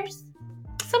 there's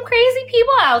some crazy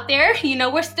people out there.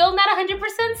 We're still not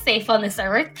 100% safe on this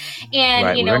earth. And,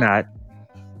 right, we're not.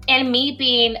 And me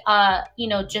being,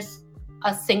 just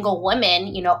a single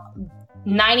woman,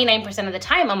 99% of the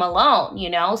time I'm alone,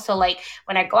 so like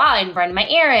when I go out and run my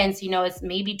errands, it's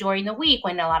maybe during the week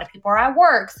when a lot of people are at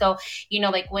work. So,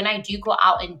 like when I do go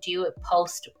out and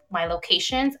post my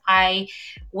locations, I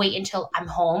wait until I'm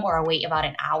home, or I wait about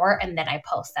an hour and then I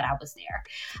post that I was there.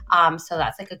 So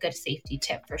that's like a good safety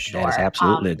tip for sure. That is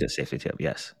absolutely a good safety tip.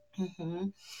 Yes.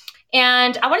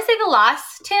 And I want to say the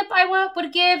last tip I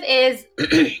would give is,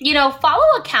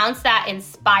 follow accounts that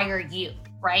inspire you.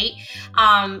 Right.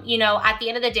 At the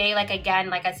end of the day, like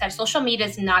I said, social media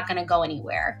is not going to go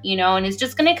anywhere, and it's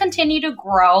just going to continue to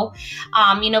grow.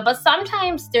 But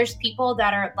sometimes there's people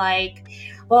that are like,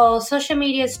 well, social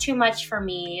media is too much for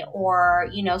me,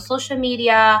 or, social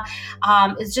media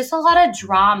is just a lot of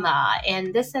drama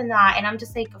and this and that. And I'm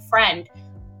just like, friend,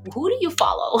 who do you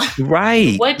follow?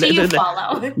 Right. What do you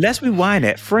follow? Let's rewind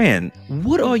that. Friend,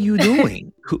 what are you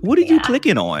doing? What are you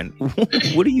clicking on?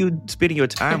 What are you spending your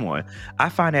time on? I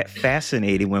find that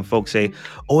fascinating when folks say,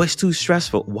 oh, it's too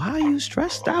stressful. Why are you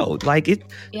stressed out? Like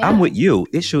I'm with you.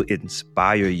 It should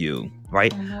inspire you,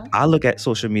 right? I look at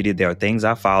social media. There are things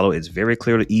I follow. It's very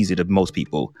clearly easy to most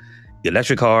people.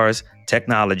 Electric cars,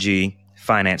 technology,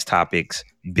 finance topics,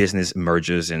 business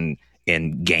mergers, and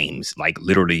games. Like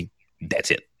literally, that's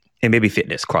it. And maybe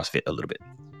fitness, CrossFit a little bit.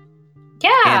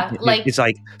 Yeah. And it's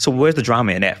like, so where's the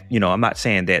drama in that? I'm not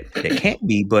saying that it can't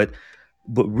be, but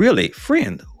really,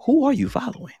 friend, who are you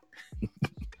following?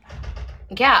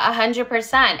 Yeah,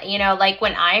 100%. Like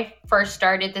when I first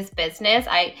started this business,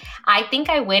 I think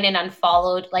I went and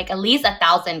unfollowed like at least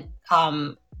 1,000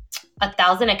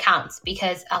 accounts,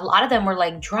 because a lot of them were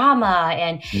like drama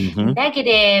and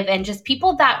negative and just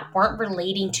people that weren't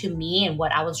relating to me and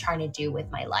what I was trying to do with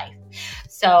my life.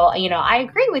 So, I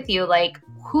agree with you. Like,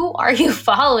 who are you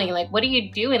following? Like, what are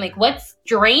you doing? Like, what's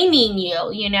draining you,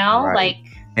 Right. Like,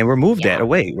 and remove that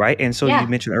away, right? And so you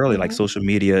mentioned earlier, like social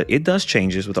media, it does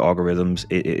changes with the algorithms.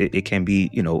 It can be,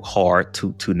 hard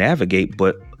to navigate,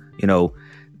 but,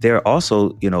 there are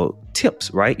also,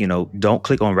 tips, right? Don't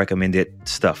click on recommended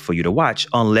stuff for you to watch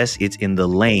unless it's in the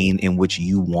lane in which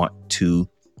you want to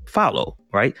follow,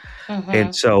 right?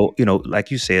 And so, like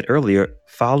you said earlier,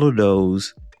 follow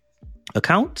those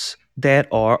accounts that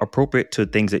are appropriate to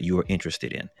things that you are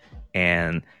interested in.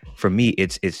 And for me,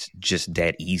 it's just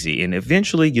that easy. And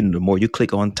eventually, the more you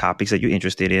click on topics that you're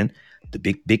interested in, the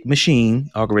big machine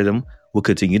algorithm will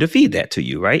continue to feed that to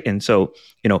you, right? And so,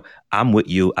 I'm with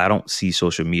you. I don't see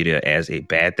social media as a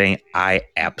bad thing. I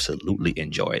absolutely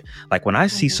enjoy it. Like when I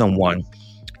see someone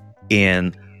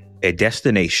in a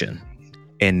destination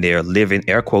and they're living,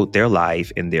 air quote, their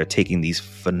life, and they're taking these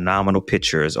phenomenal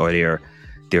pictures, or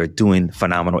they're doing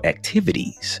phenomenal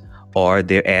activities, or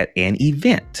they're at an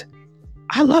event,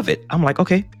 I love it. I'm like,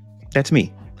 okay, that's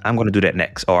me. I'm going to do that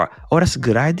next. Or, oh, that's a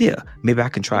good idea. Maybe I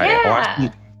can try it.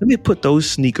 Or let me put those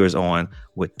sneakers on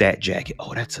with that jacket.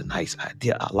 Oh, that's a nice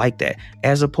idea. I like that.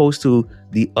 As opposed to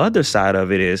the other side of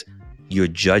it is you're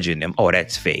judging them. Oh,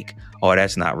 that's fake. Oh,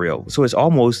 that's not real. So it's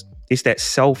that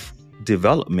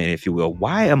self-development, if you will.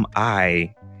 Why am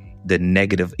I the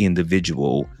negative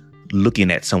individual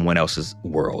looking at someone else's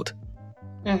world?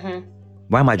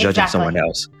 Why am I judging someone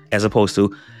else? As opposed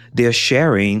to they're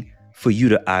sharing for you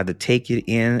to either take it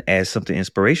in as something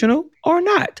inspirational or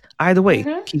not. Either way,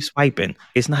 keep swiping.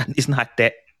 It's not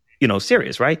that,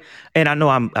 serious, right? And I know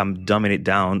I'm dumbing it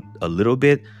down a little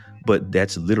bit, but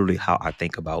that's literally how I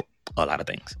think about a lot of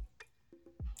things.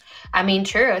 I mean,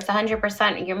 true. It's 100%.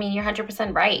 I mean, you're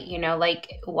 100% right. You know,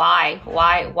 like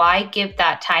why give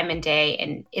that time and day?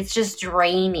 And it's just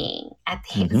draining. I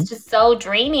think it's just so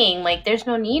draining. Like there's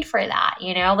no need for that.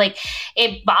 You know, like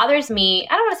it bothers me.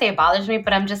 I don't want to say it bothers me,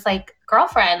 but I'm just like,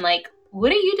 girlfriend, like, what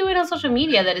are you doing on social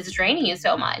media that is draining you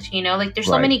so much? You know, like there's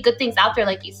so many good things out there,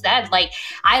 like you said. Like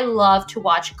I love to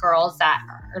watch girls that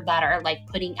are like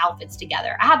putting outfits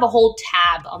together. I have a whole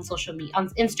tab on social media, on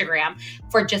Instagram,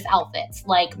 for just outfits.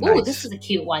 Like, ooh, this is a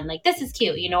cute one. Like this is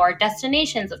cute, you know, or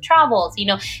destinations of travels, you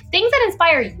know, things that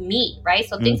inspire me, right?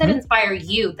 So things that inspire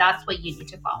you, that's what you need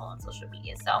to follow on social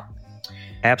media. So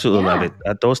absolutely love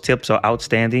it. Those tips are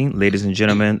outstanding. Ladies and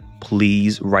gentlemen,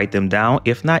 please write them down.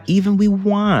 If not, even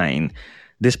rewind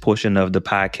this portion of the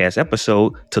podcast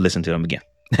episode to listen to them again.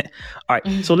 All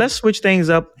right. So let's switch things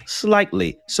up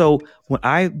slightly. So when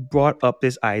I brought up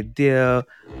this idea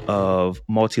of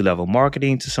multi-level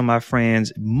marketing to some of my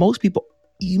friends, most people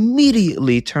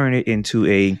immediately turn it into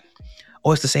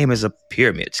it's the same as a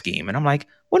pyramid scheme. And I'm like,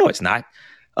 well, no, it's not.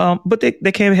 But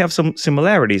they can have some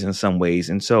similarities in some ways.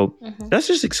 And so let's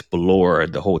just explore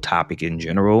the whole topic in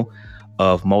general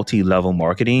of multi-level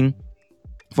marketing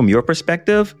from your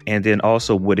perspective, and then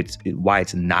also why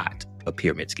it's not a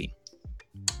pyramid scheme.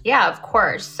 Yeah, of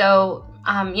course. So,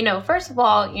 you know, first of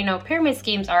all, you know, pyramid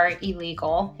schemes are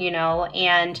illegal, you know,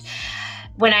 and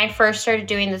when I first started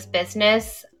doing this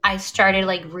business, I started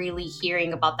like really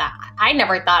hearing about that. I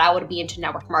never thought I would be into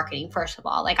network marketing, first of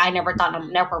all. Like I never thought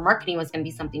network marketing was going to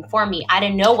be something for me. I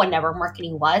didn't know what network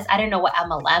marketing was. I didn't know what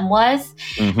MLM was.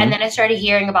 And then I started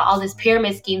hearing about all this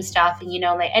pyramid scheme stuff and, you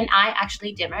know, like, and I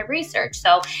actually did my research.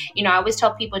 So, you know, I always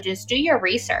tell people just do your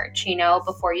research, you know,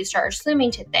 before you start assuming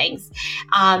to things.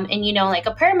 And, you know, like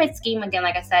a pyramid scheme, again,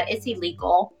 like I said, it's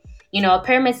illegal. You know, a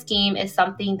pyramid scheme is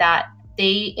something that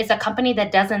it's a company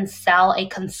that doesn't sell a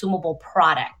consumable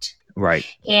product. Right.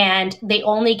 And they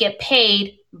only get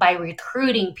paid by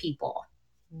recruiting people.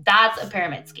 That's a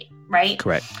pyramid scheme, right?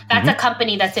 Correct. That's a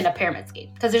company that's in a pyramid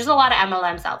scheme because there's a lot of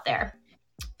MLMs out there.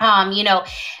 You know,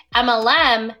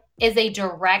 MLM is a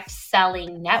direct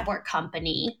selling network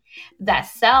company that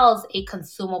sells a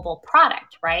consumable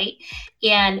product, right?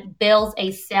 And builds a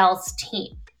sales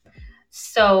team.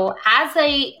 So as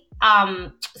a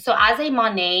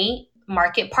Monat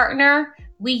market partner,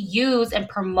 we use and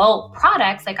promote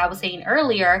products, like I was saying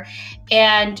earlier,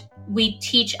 and we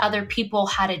teach other people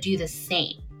how to do the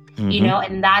same. You know,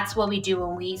 and that's what we do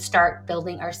when we start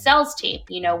building our sales team.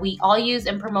 You know, we all use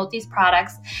and promote these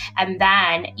products. And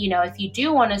then, you know, if you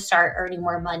do want to start earning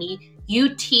more money,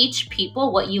 you teach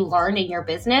people what you learn in your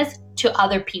business to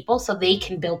other people so they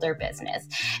can build their business.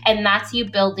 And that's you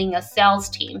building a sales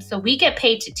team. So we get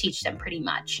paid to teach them pretty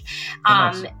much.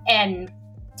 And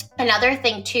another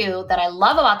thing too that I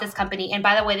love about this company, and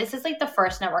by the way, this is like the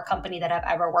first network company that I've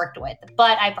ever worked with,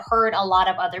 but I've heard a lot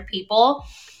of other people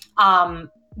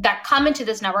that come into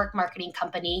this network marketing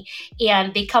company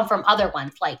and they come from other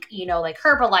ones like, you know, like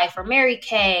Herbalife or Mary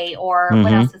Kay or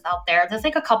what else is out there. There's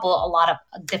like a lot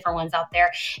of different ones out there.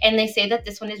 And they say that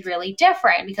this one is really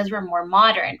different because we're more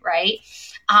modern, right?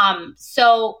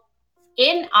 So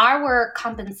in our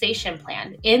compensation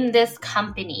plan in this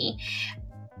company,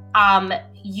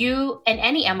 you and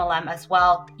any MLM as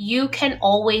well, you can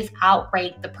always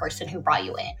outrank the person who brought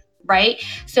you in, right?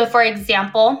 So for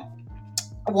example,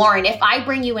 Warren, if I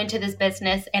bring you into this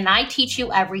business and I teach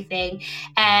you everything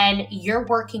and you're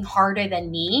working harder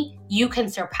than me, you can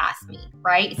surpass me,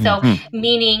 right? So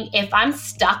meaning if I'm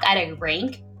stuck at a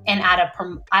rank and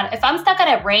if I'm stuck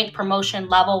at a rank, promotion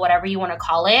level, whatever you want to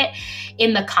call it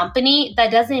in the company, that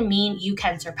doesn't mean you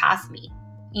can surpass me.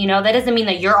 You know, that doesn't mean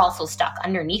that you're also stuck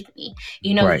underneath me.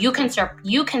 You know, you can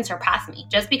surpass me.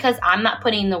 Just because I'm not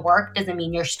putting in the work doesn't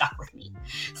mean you're stuck with me.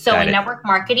 So in network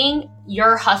marketing,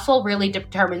 your hustle really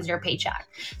determines your paycheck.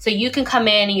 So you can come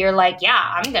in and you're like,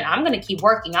 yeah, I'm gonna keep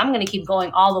working. I'm gonna keep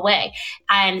going all the way.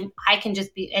 And I can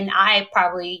just be, and I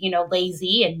probably, you know,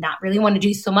 lazy and not really want to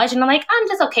do so much. And I'm like, I'm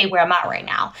just okay where I'm at right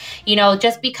now. You know,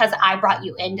 just because I brought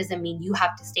you in doesn't mean you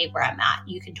have to stay where I'm at.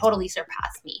 You can totally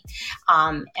surpass me.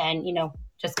 And, you know,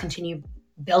 just continue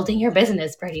building your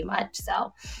business pretty much.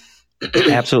 So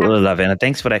absolutely love it. And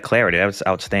thanks for that clarity. That was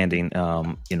outstanding.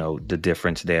 You know, the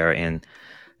difference there. And,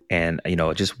 you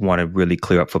know, just want to really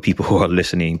clear up for people who are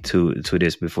listening to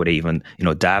this before they even, you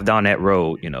know, dive down that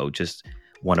road, you know, just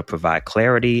want to provide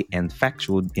clarity and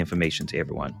factual information to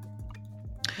everyone.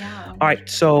 Yeah. All right.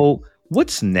 So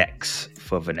what's next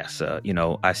for Vanessa? You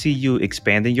know, I see you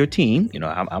expanding your team. You know,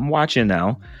 I'm watching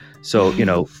now. So,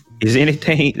 is there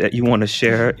anything that you want to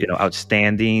share,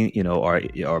 outstanding,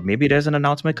 or maybe there's an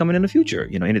announcement coming in the future,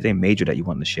 anything major that you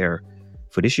want to share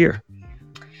for this year?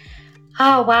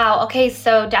 Oh, wow. Okay.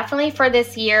 So definitely for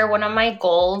this year, one of my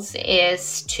goals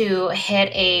is to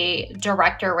hit a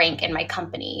director rank in my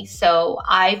company. So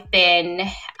I've been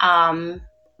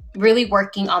really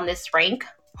working on this rank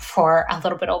for a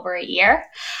little bit over a year.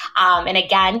 And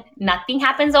again, nothing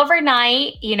happens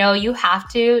overnight. You have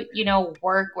to,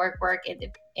 work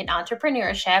in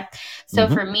entrepreneurship. So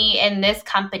for me in this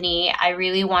company, I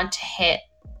really want to hit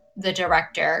the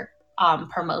director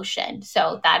promotion.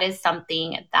 So that is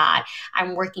something that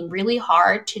I'm working really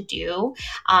hard to do.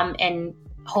 And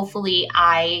hopefully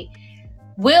I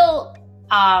will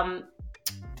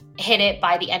hit it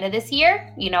by the end of this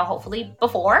year, hopefully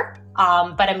before.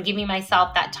 But I'm giving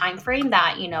myself that time frame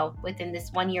that, within this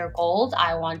 1 year goal,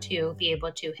 I want to be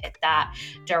able to hit that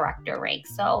director rank.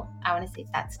 So I want to say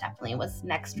that's definitely what's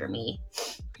next for me.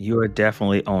 You are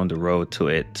definitely on the road to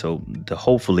it. So the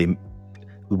hopefully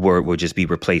word will just be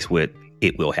replaced with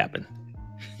 "it will happen."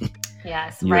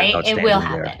 Yes, right. It will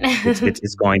happen.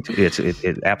 It's going to.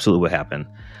 It absolutely will happen.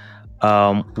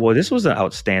 Well, this was an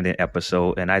outstanding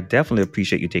episode, and I definitely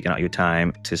appreciate you taking out your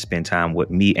time to spend time with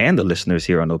me and the listeners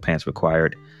here on No Pants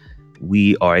Required.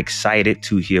 We are excited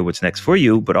to hear what's next for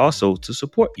you, but also to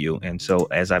support you. And so,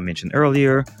 as I mentioned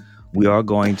earlier, we are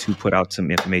going to put out some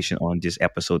information on this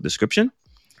episode description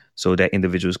so that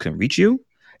individuals can reach you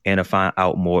and to find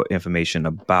out more information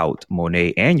about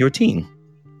Monet and your team,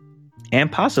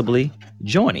 and possibly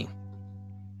joining.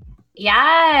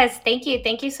 Yes. Thank you.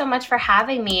 Thank you so much for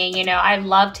having me. I'd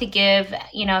love to give,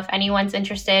 if anyone's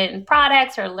interested in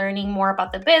products or learning more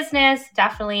about the business,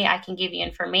 definitely I can give you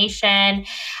information.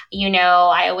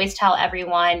 I always tell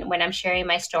everyone when I'm sharing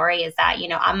my story is that,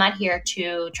 I'm not here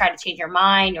to try to change your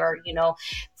mind or,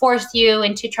 force you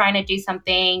into trying to do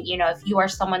something. If you are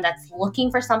someone that's looking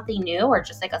for something new or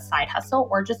just like a side hustle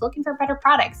or just looking for better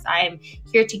products, I'm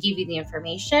here to give you the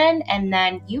information, and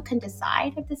then you can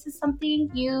decide if this is something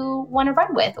you want to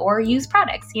run with or use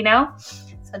products,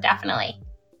 So definitely.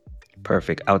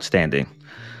 Perfect. Outstanding.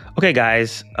 Okay,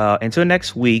 guys, until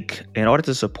next week, in order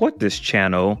to support this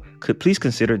channel, please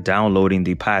consider downloading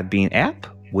the Podbean app,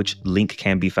 which link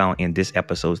can be found in this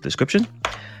episode's description,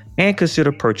 and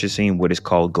consider purchasing what is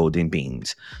called Golden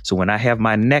Beans. So when I have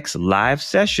my next live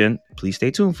session, please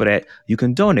stay tuned for that. You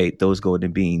can donate those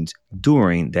Golden Beans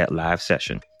during that live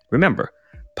session. Remember,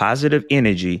 positive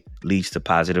energy leads to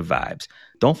positive vibes.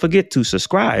 Don't forget to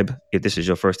subscribe if this is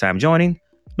your first time joining.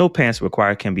 No Pants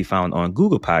Required can be found on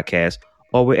Google Podcasts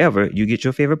or wherever you get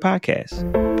your favorite podcasts.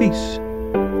 Peace.